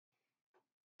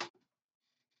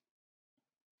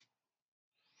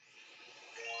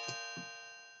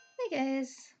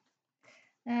guys.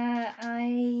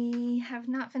 I have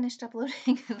not finished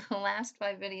uploading the last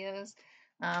 5 videos.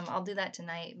 I'll do that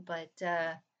tonight, but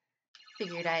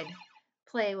figured I'd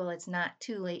play while it's not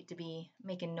too late to be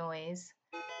making noise.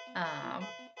 Yeah.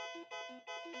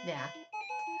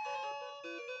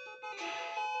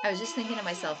 I was just thinking to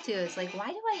myself too, it's like, why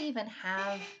do I even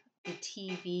have the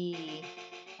TV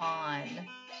on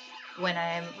when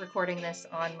I'm recording this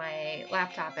on my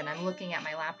laptop and I'm looking at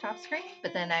my laptop screen?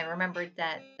 But then I remembered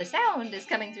that the sound is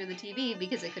coming through the TV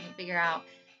because I couldn't figure out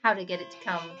how to get it to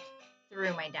come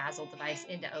through my Dazzle device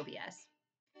into OBS.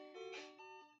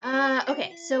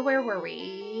 Okay, so where were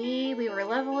we? We were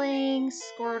leveling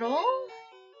Squirtle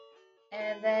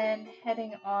and then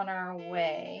heading on our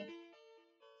way.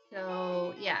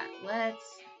 So yeah, let's...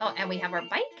 Oh, and we have our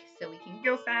bike, so we can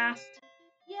go fast.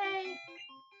 Yay!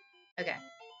 Okay.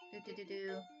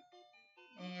 Do.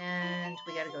 And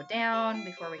we gotta go down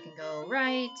before we can go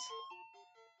right.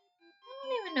 I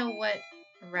don't even know what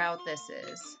route this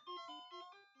is.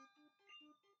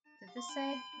 Did this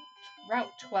say?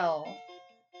 Route 12.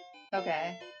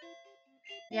 Okay.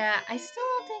 Yeah, I still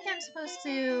don't think I'm supposed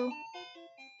to...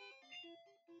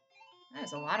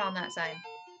 There's a lot on that sign.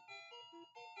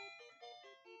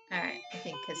 Alright, I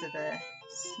think because of the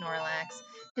Snorlax.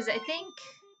 Because I think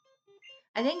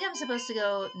I'm supposed to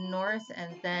go north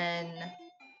and then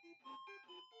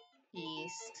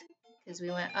east. Because we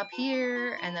went up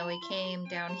here, and then we came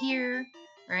down here,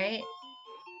 right?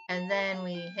 And then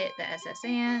we hit the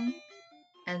SSN,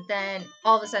 and then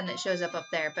all of a sudden it shows up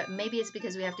there. But maybe it's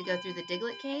because we have to go through the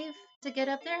Diglett Cave to get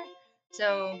up there.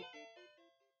 So,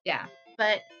 yeah.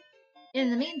 But in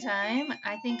the meantime,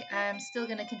 I think I'm still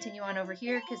going to continue on over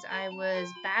here because I was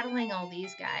battling all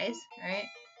these guys, right?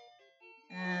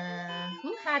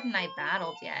 Who hadn't I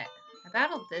battled yet? I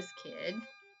battled this kid.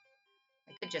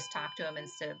 I could just talk to him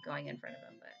instead of going in front of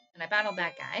him, and I battled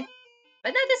that guy.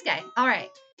 But not this guy. All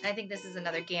right. I think this is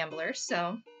another gambler,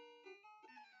 so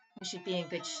we should be in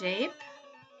good shape.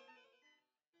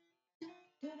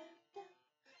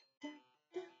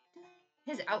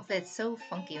 His outfit's so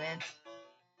funky, man.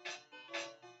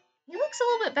 He looks a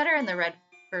little bit better in the red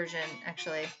version,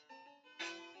 actually.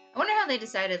 I wonder how they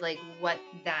decided, like, what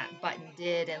that button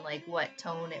did and, like, what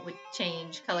tone it would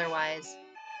change color-wise.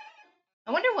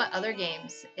 I wonder what other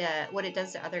games, what it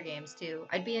does to other games, too.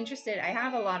 I'd be interested. I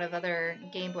have a lot of other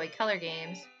Game Boy Color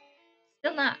games.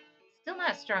 Still not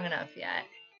strong enough yet.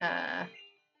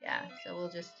 Yeah, so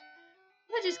we'll just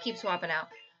keep swapping out.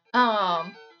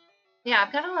 Yeah,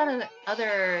 I've got a lot of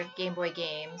other Game Boy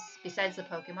games besides the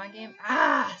Pokemon game.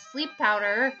 Ah, sleep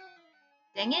powder.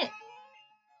 Dang it.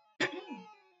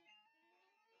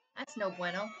 That's no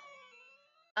bueno.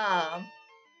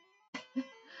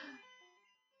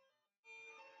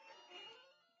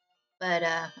 But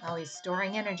oh, he's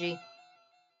storing energy.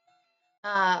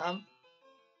 Yeah,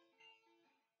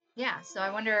 so I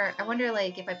wonder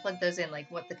like if I plug those in,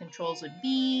 like what the controls would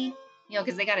be, you know,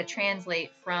 because they got to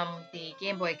translate from the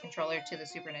Game Boy controller to the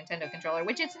Super Nintendo controller,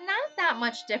 which it's not that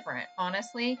much different,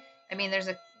 honestly. I mean, there's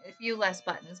a few less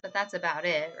buttons, but that's about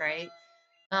it, right?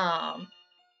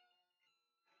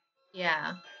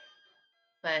 Yeah.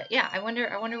 But yeah, I wonder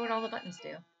what all the buttons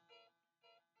do.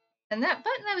 And that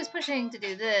button I was pushing to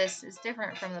do this is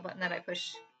different from the button that I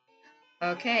push.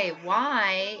 Okay,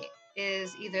 Y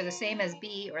is either the same as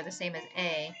B or the same as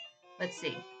A. Let's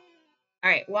see.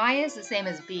 All right, Y is the same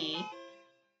as B.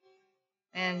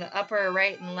 And the upper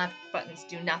right and left buttons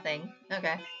do nothing.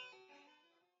 Okay.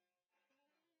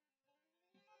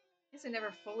 Guess I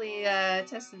never fully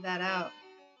tested that out.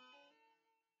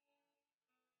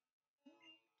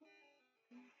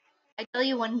 I tell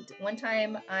you, one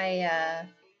time I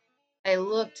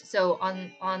looked, so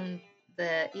on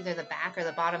the either the back or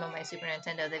the bottom of my Super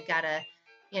Nintendo, they've got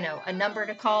a number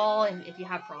to call and if you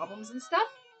have problems and stuff.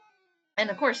 And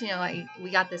of course,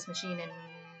 we got this machine in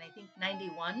I think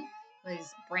 91. It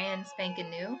was brand spanking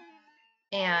new,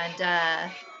 and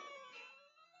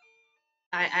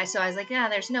so I was like, yeah,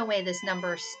 there's no way this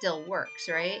number still works,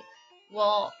 right?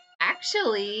 Well,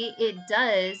 actually, it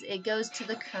does. It goes to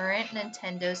the current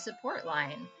Nintendo support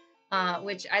line,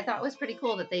 which I thought was pretty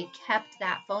cool that they kept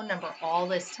that phone number all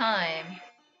this time.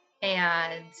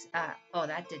 And, oh,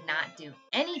 that did not do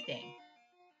anything.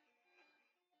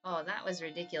 Oh, that was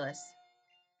ridiculous.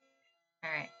 All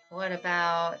right, what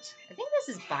about, I think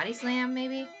this is Body Slam,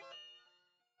 maybe?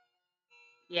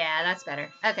 Yeah, that's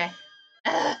better. Okay.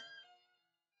 Ugh.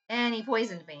 And he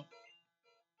poisoned me.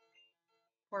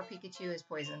 Poor Pikachu is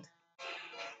poisoned.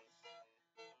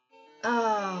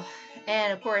 Oh,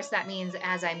 and of course that means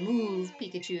as I move,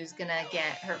 Pikachu's gonna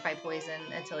get hurt by poison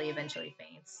until he eventually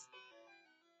faints.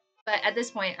 But at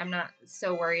this point, I'm not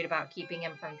so worried about keeping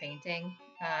him from fainting.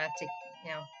 To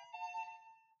you know,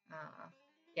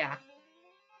 yeah.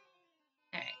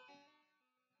 All right.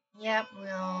 Yep,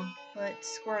 we'll put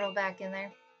Squirtle back in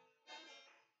there.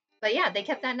 But yeah, they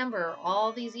kept that number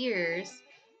all these years,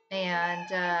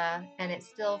 and it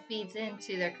still feeds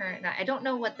into their current. I don't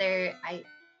know what their I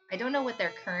don't know what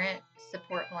their current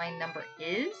support line number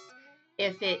is.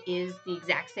 If it is the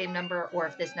exact same number, or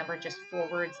if this number just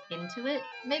forwards into it,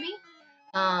 maybe.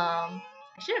 I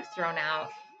should have thrown out.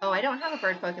 Oh, I don't have a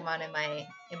bird Pokemon in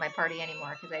my party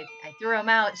anymore because I threw him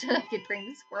out so I could bring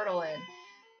the Squirtle in.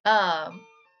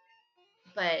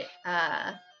 But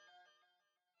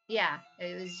yeah,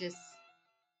 it was just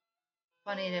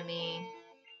funny to me.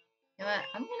 You know what?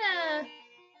 I'm gonna.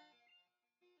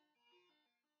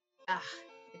 Ah,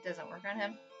 it doesn't work on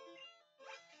him.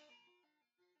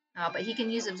 Oh, but he can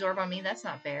use Absorb on me. That's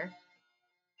not fair.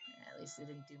 At least it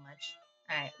didn't do much.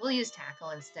 Alright, we'll use Tackle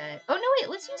instead. Oh, no, wait.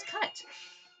 Let's use Cut.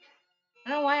 I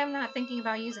don't know why I'm not thinking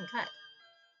about using Cut.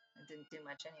 It didn't do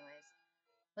much anyways.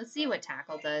 Let's see what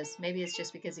Tackle does. Maybe it's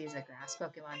just because he's a grass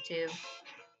Pokemon, too.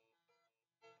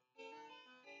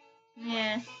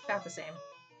 Yeah, about the same.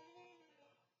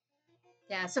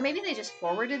 Yeah, so maybe they just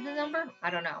forwarded the number? I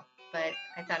don't know. But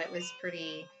I thought it was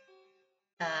pretty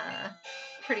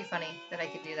funny that I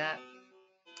could do that.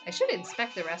 I should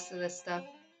inspect the rest of this stuff.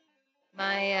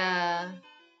 My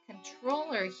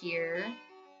controller here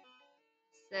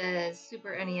says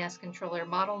Super NES controller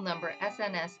model number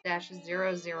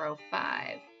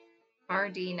SNS-005 RD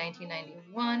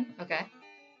 1991. Okay.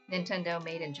 Nintendo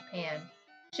made in Japan.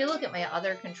 Should look at my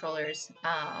other controllers.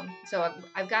 So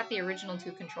I've got the original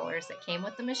 2 controllers that came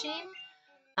with the machine.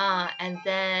 And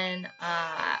then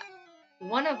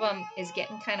one of them is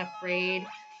getting kind of frayed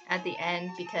at the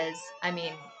end because, I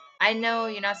mean, I know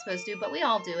you're not supposed to, but we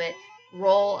all do it.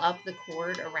 Roll up the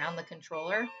cord around the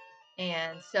controller.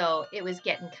 And so it was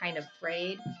getting kind of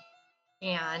frayed.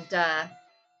 And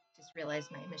just realized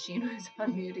my machine was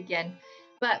on mute again.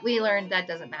 But we learned that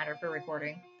doesn't matter for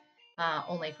recording,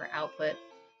 only for output.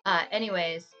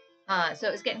 Anyways, so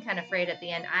it was getting kind of frayed at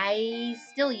the end. I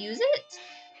still use it.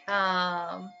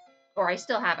 Or I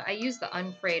still have it. I use the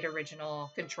unfrayed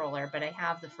original controller, but I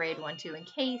have the frayed one too in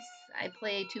case I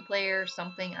play 2-player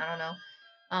something. I don't know.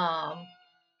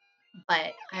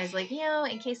 But I was like,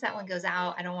 in case that one goes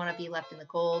out, I don't want to be left in the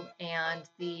cold. And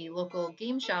the local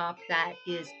game shop that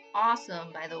is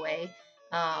awesome, by the way,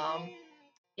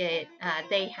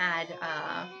 they had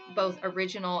both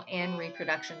original and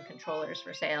reproduction controllers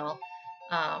for sale.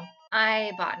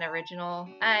 I bought an original.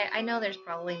 I know there's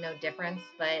probably no difference,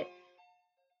 but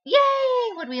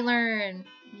yay! What'd we learn?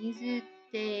 Music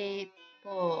de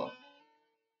po.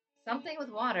 Something with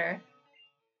water.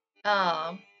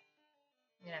 I'm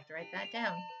gonna have to write that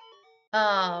down.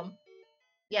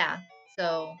 Yeah.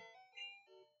 So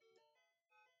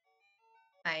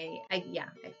I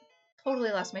totally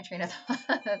lost my train of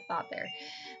thought there.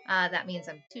 That means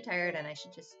I'm too tired and I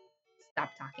should just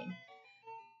stop talking.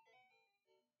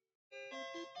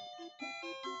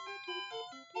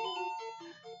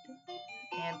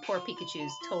 And poor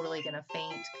Pikachu's totally gonna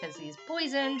faint because he's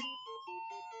poisoned.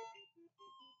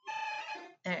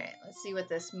 Alright, let's see what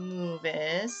this move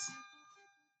is.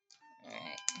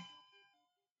 Alright.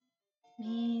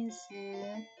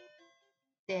 Mizu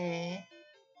de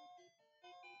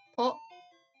po.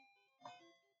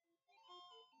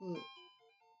 Ooh.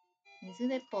 Mizu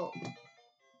de po.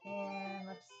 And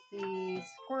let's see,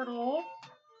 Squirtle.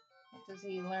 What does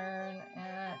he learn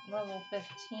at level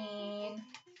 15?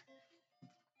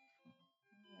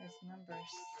 There's number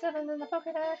 7 in the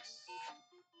Pokedex.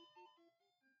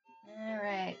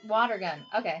 Alright, water gun.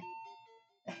 Okay.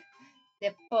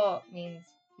 Depo means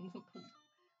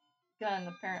gun,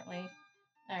 apparently.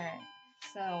 Alright,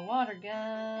 so water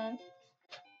gun.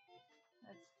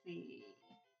 Let's see.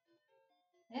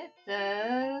 It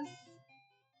does.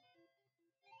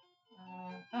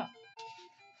 Oh. Okay.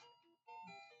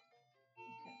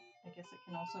 I guess it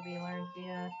can also be learned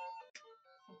via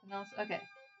something else. Okay.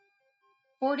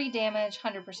 40 damage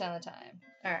 100% of the time.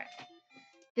 Alright.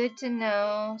 Good to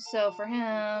know. So for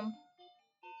him,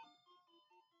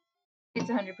 it's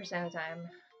 100% of the time.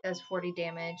 Does 40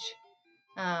 damage.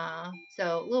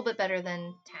 So a little bit better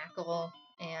than Tackle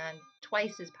and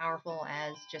twice as powerful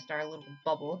as just our little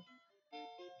bubble.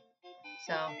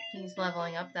 So he's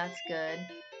leveling up. That's good.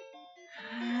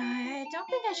 I don't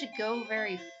think I should go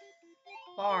very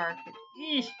far.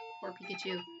 Poor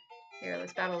Pikachu. Here,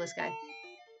 let's battle this guy.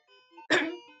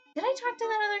 Did I talk to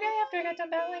that other guy after I got done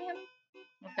battling him?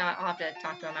 If not, I'll have to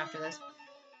talk to him after this.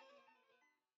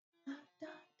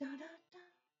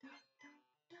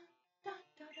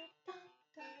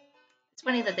 It's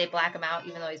funny that they black him out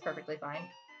even though he's perfectly fine.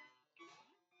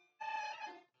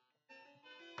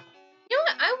 You know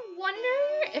what? I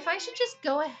wonder if I should just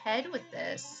go ahead with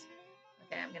this.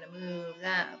 Okay, I'm gonna move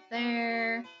that up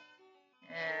there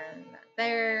and that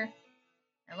there.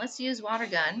 And let's use Water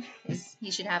Gun, because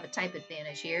he should have a type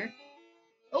advantage here.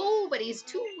 Oh, but he's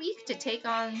too weak to take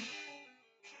on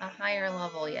a higher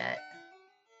level yet.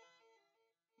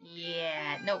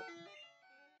 Yeah, nope.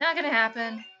 Not gonna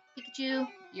happen. Pikachu,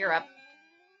 you're up.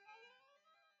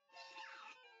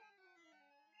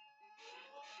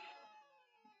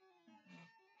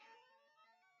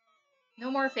 No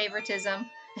more favoritism.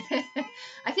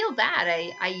 I feel bad.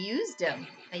 I used him.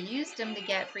 I used him to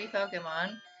get free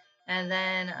Pokemon, and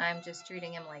then I'm just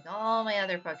treating him like all my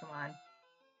other Pokemon.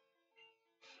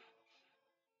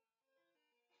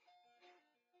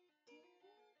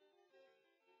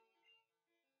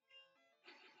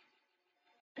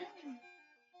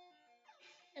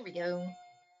 There we go.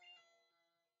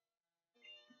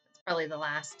 It's probably the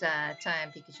last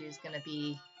time Pikachu's gonna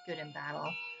be good in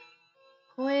battle.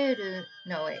 Koeru.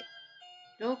 No, wait.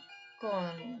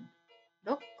 Dokon.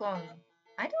 Dokon.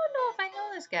 I don't know if I know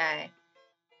this guy.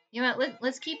 You know what?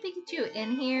 Let's keep Pikachu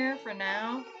in here for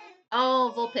now.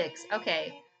 Oh, Vulpix.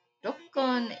 Okay.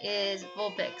 Dokon is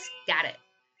Vulpix. Got it.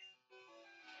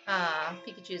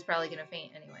 Pikachu is probably gonna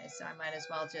faint anyway, so I might as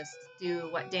well just do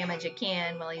what damage it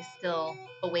can while he's still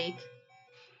awake.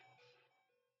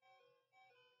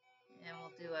 And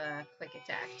we'll do a quick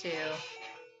attack too.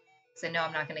 Because I know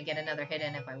I'm not gonna get another hit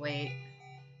in if I wait.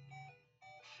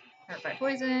 Hurt by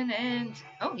poison, and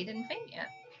oh, he didn't faint yet.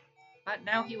 But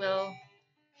now he will.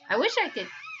 I wish I could.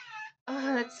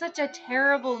 Oh, that's such a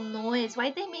terrible noise.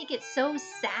 Why'd they make it so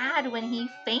sad when he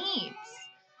faints?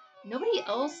 Nobody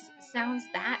else sounds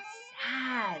that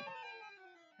sad.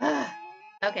 Ugh.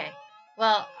 Okay.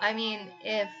 Well, I mean,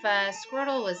 if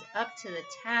Squirtle was up to the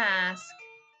task,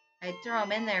 I'd throw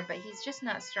him in there, but he's just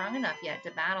not strong enough yet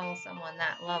to battle someone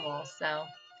that level. So,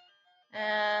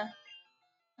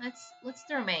 let's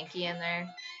throw Mankey in there.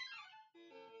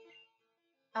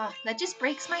 Oh, that just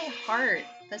breaks my heart.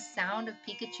 The sound of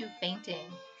Pikachu fainting.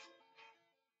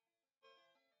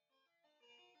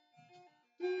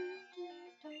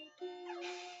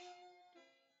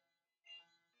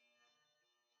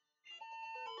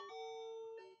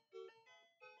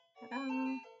 Ta-da.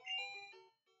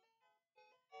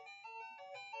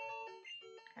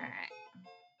 Alright.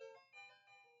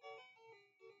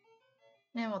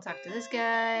 And we'll talk to this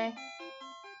guy.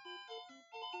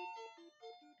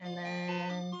 And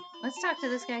then let's talk to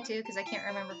this guy too, because I can't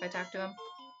remember if I talked to him.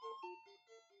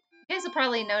 You guys will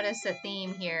probably notice a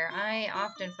theme here. I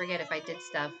often forget if I did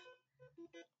stuff.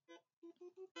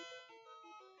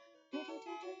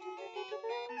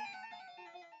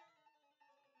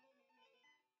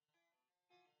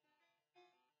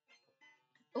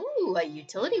 Ooh, a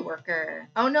utility worker.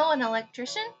 Oh no, an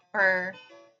electrician? Or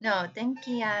no,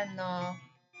 denkiya no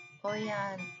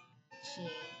oyanshi.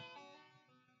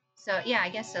 So yeah, I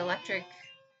guess electric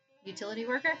utility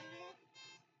worker?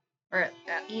 Or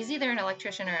he's either an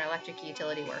electrician or an electric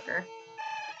utility worker.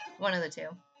 One of the two.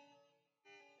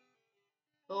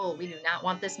 Oh, we do not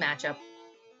want this matchup.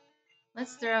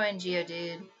 Let's throw in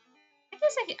Geodude. I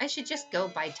guess I should just go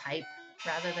by type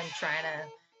rather than trying to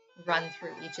run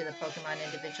through each of the Pokemon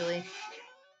individually.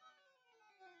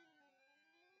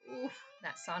 Oof,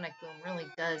 that Sonic Boom really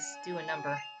does do a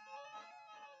number.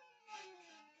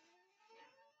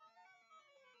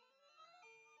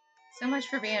 So much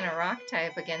for being a rock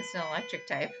type against an electric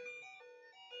type.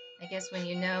 I guess when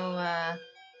you know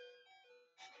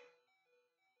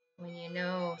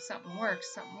something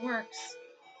works, something works.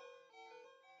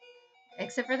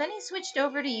 Except for then he switched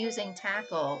over to using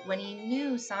Tackle when he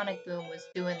knew Sonic Boom was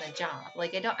doing the job.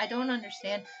 Like I don't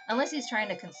understand unless he's trying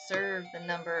to conserve the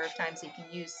number of times he can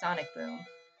use Sonic Boom.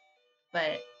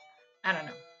 But I don't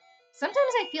know. Sometimes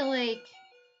I feel like,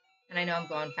 and I know I'm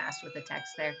going fast with the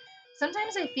text there.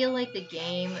 Sometimes I feel like the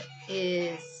game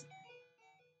is,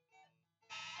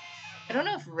 I don't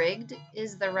know if rigged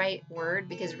is the right word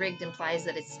because rigged implies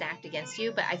that it's stacked against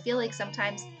you, but I feel like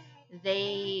sometimes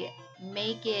they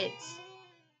make it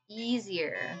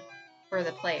easier for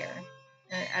the player.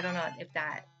 I don't know if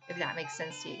that makes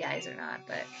sense to you guys or not,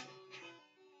 but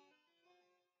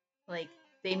like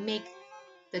they make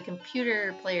the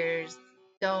computer players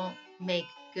don't make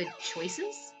good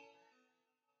choices.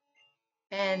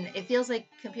 And it feels like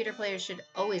computer players should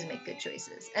always make good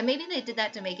choices. And maybe they did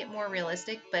that to make it more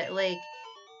realistic, but like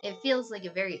it feels like a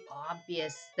very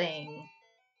obvious thing.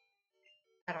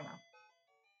 I don't know.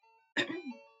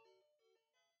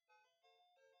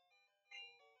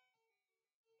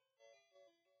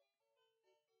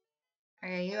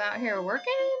 Are you out here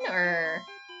working, or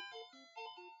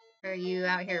are you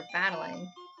out here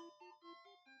battling?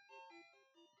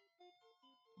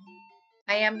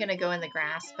 I am gonna go in the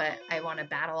grass, but I want to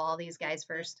battle all these guys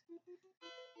first.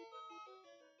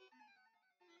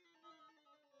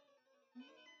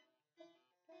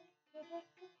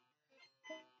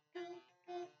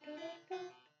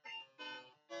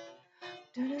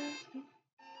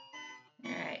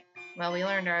 Alright. Well, we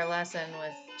learned our lesson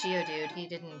with Geodude. He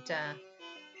didn't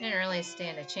really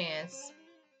stand a chance.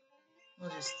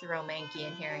 We'll just throw Mankey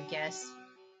in here, I guess.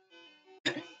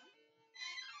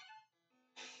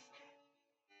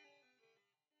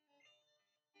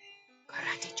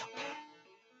 Karate chop.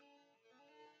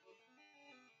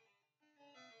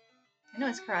 I know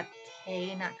it's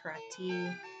karate, not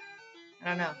karate. I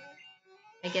don't know.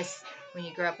 I guess when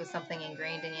you grow up with something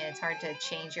ingrained in you, it's hard to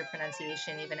change your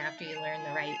pronunciation even after you learn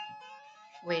the right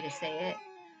way to say it.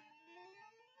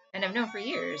 And I've known for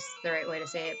years the right way to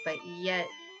say it, but yet,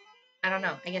 I don't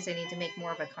know. I guess I need to make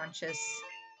more of a conscious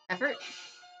effort.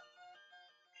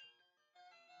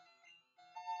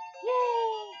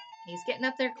 Yay! He's getting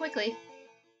up there quickly.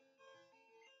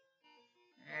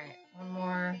 Alright, one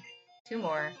more. Two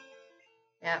more.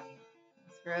 Yep.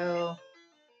 Throw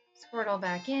Squirtle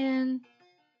back in.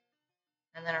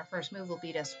 And then our first move will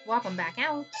be to swap them back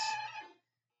out.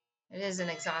 It is an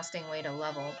exhausting way to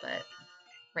level, but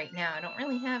right now I don't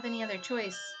really have any other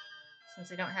choice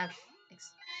since I don't have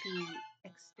XP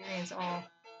experience all.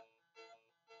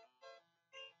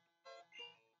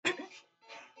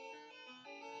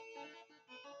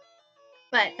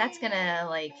 But that's gonna,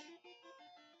 like,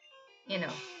 you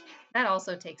know, that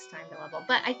also takes time to level.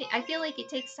 But I feel like it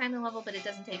takes time to level, but it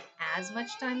doesn't take as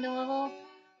much time to level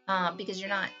because you're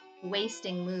not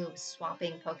wasting moves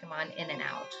swapping Pokemon in and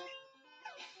out.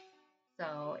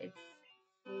 So it's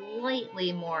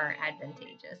slightly more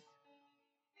advantageous.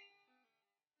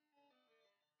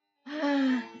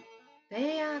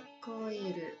 Bea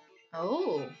Koiru.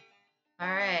 Oh,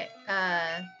 alright.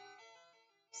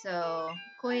 So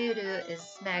Koiru is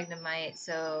Magnemite,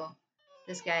 so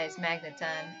this guy is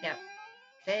Magneton. Yep.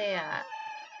 Bea. I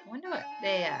wonder what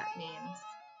Bea means.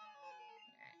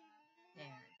 Alright.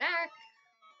 And back.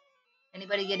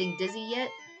 Anybody getting dizzy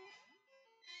yet?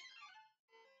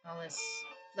 All this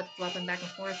flip-flopping back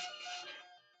and forth.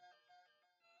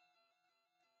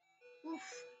 Oof.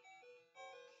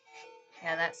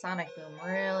 Yeah, that sonic boom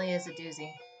really is a doozy.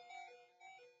 I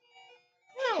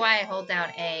don't know why I hold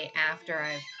down A after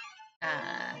I've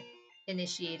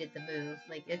initiated the move.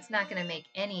 Like, it's not going to make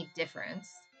any difference.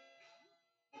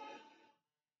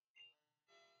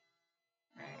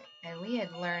 Alright, and we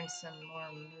had learned some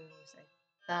more moves, I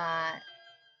thought.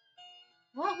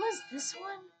 What was this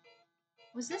one?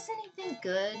 Was this anything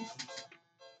good?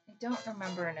 I don't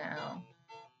remember now.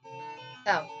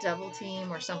 Oh, double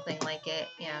team or something like it.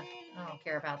 Yeah, I don't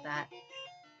care about that.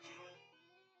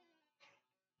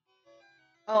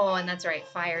 Oh, and that's right,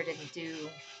 fire didn't do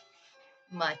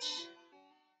much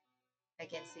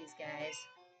against these guys.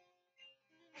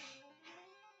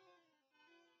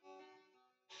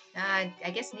 I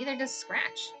guess neither does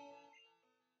Scratch.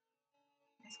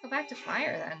 Let's go back to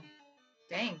fire then.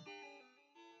 Dang.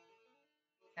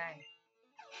 Okay.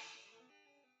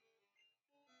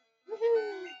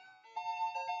 Woohoo!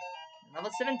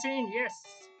 Level 17, yes!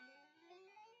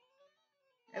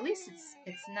 At least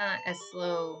it's not as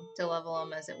slow to level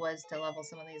them as it was to level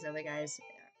some of these other guys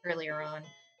earlier on.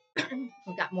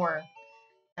 We've got more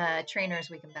trainers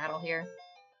we can battle here.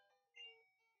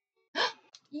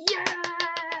 Yeah!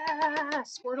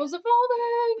 Squirtle's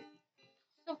evolving!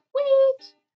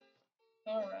 Sweet!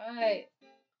 Alright.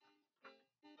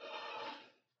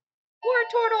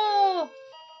 Wartortle!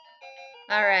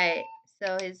 Alright,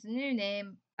 so his new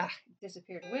name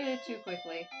disappeared way too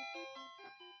quickly.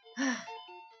 Talk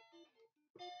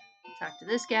to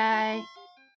this guy.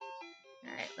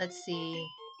 Alright, let's see.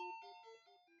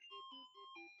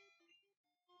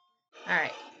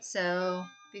 Alright, so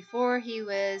before he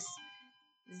was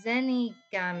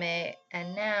Zenigame,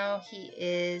 and now he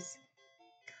is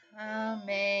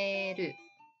Kameru.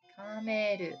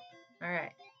 Kameru.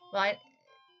 Alright. Well,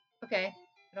 okay.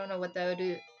 I don't know what the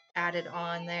Odu added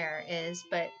on there is,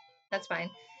 but that's fine.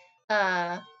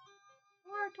 Wartortle.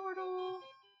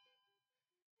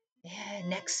 Yeah,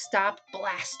 next stop,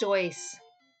 Blastoise.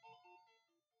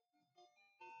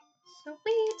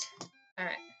 Sweet.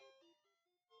 Alright.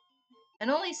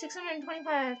 And only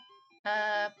 625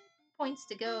 points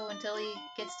to go until he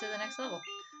gets to the next level.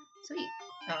 Sweet.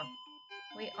 Oh.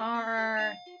 We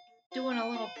are doing a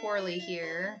little poorly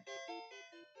here.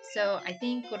 So I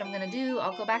think what I'm going to do,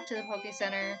 I'll go back to the Poké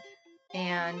Center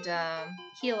and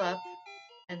heal up.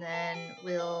 And then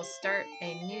we'll start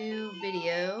a new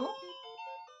video.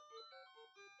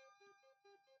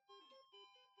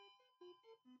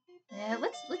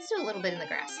 Let's do a little bit in the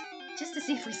grass, just to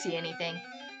see if we see anything.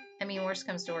 I mean, worst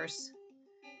comes to worst,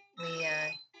 we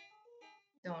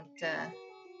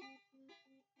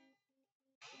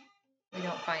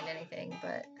don't find anything.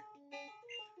 But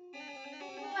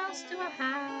who else do I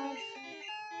have?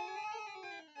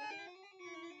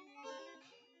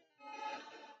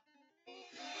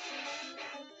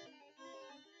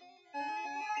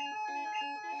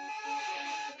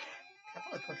 A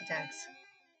couple of quick attacks.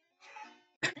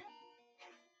 I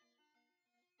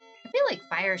feel like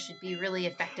fire should be really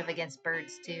effective against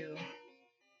birds too.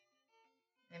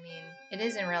 I mean, it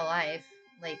is in real life.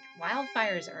 Like,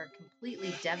 wildfires are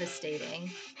completely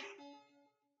devastating.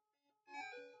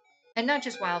 And not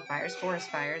just wildfires, forest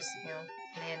fires, you know,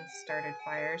 man-started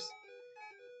fires.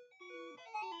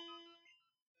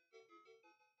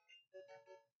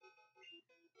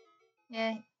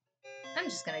 Yeah, I'm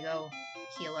just gonna go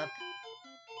heal up.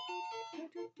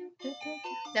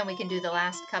 Then we can do the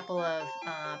last couple of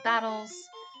battles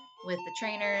with the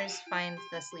trainers, find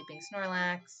the sleeping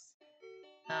Snorlax,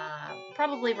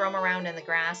 probably roam around in the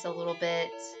grass a little bit,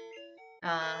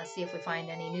 see if we find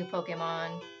any new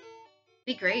Pokemon.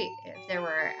 Be great if there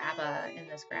were ABBA in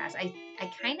this grass. I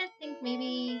kind of think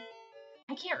maybe,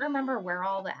 I can't remember where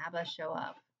all the ABBA show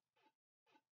up.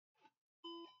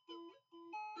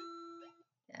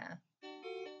 Yeah.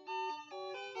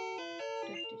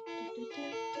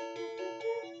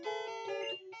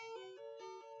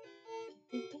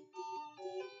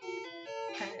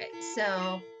 Alright,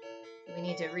 so we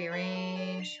need to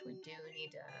rearrange. We do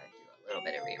need to do a little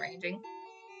bit of rearranging.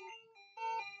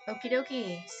 Okie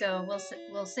dokie. So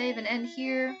we'll save and end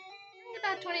here in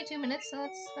about 22 minutes. So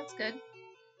that's good.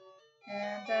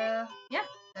 And yeah,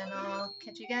 then I'll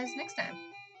catch you guys next time.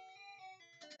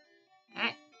 All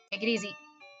right, take it easy.